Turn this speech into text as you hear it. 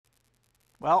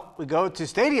Well, we go to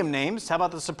stadium names. How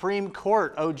about the Supreme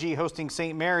Court? OG hosting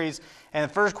St. Mary's. And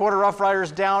the first quarter, Rough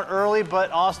Riders down early, but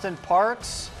Austin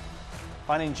Parks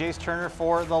finding Jace Turner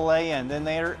for the lay-in. Then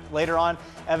later on,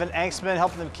 Evan Angstman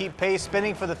helping them keep pace,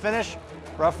 spinning for the finish.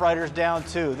 Rough Riders down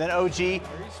 2. Then OG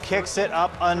kicks it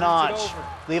up a notch.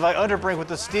 Levi Underbrink with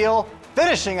the steal,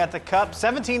 finishing at the cup.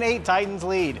 17-8 Titans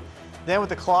lead. Then with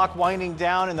the clock winding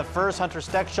down in the first, Hunter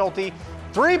Steckschulte,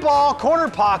 3-ball corner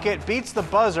pocket, beats the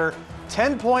buzzer.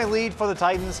 10-point lead for the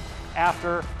Titans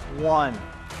after 1.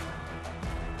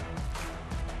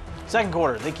 Second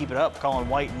quarter, they keep it up. Colin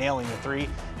White nailing the 3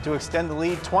 to extend the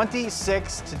lead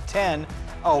 26-10.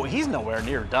 Oh, he's nowhere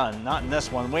near done. Not in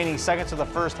this one. Waning seconds of the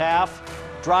first half.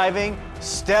 Driving,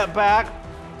 step back,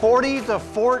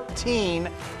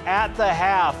 40-14 at the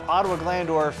half. Ottawa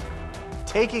Glandorf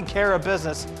taking care of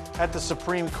business at the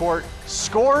Supreme Court.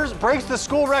 Scores, breaks the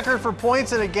school record for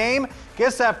points in a game,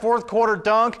 gets that fourth quarter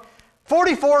dunk.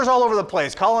 44s all over the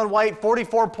place. Colin White,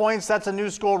 44 points. That's a new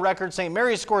school record. St.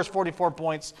 Mary's scores 44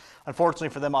 points. Unfortunately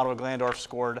for them, Ottawa Glandorf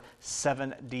scored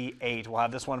 78. We'll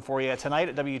have this one for you tonight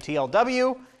at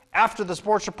WTLW after the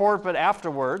sports report, but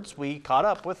afterwards we caught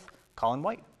up with Colin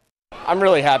White. I'm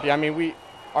really happy. I mean,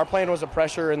 our plan was a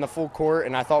pressure in the full court,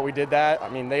 and I thought we did that. I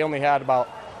mean, they only had about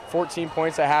 14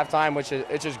 points at halftime, which is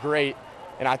just great,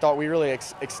 and I thought we really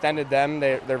extended them.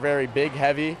 They're very big,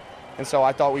 heavy. And so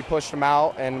I thought we pushed them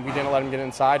out and we didn't let them get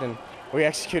inside, and we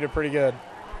executed pretty good.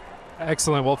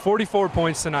 Excellent. Well, 44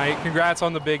 points tonight. Congrats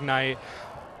on the big night.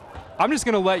 I'm just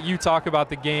going to let you talk about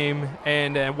the game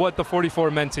and what the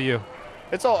 44 meant to you.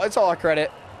 It's all a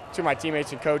credit to my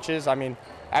teammates and coaches. I mean,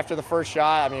 after the first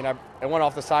shot, I mean, I went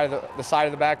off the side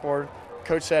of the backboard.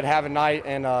 Coach said, "Have a night,"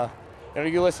 and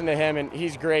you listen to him, and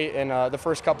he's great. And the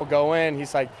first couple go in,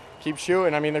 he's like, "Keep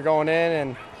shooting." I mean, they're going in,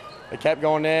 and they kept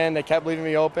going in. They kept leaving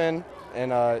me open,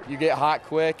 and you get hot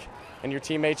quick, and your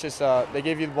teammates just they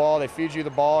give you the ball, they feed you the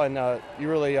ball, and you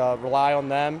really rely on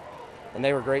them. And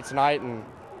they were great tonight, and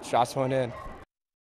shots went in.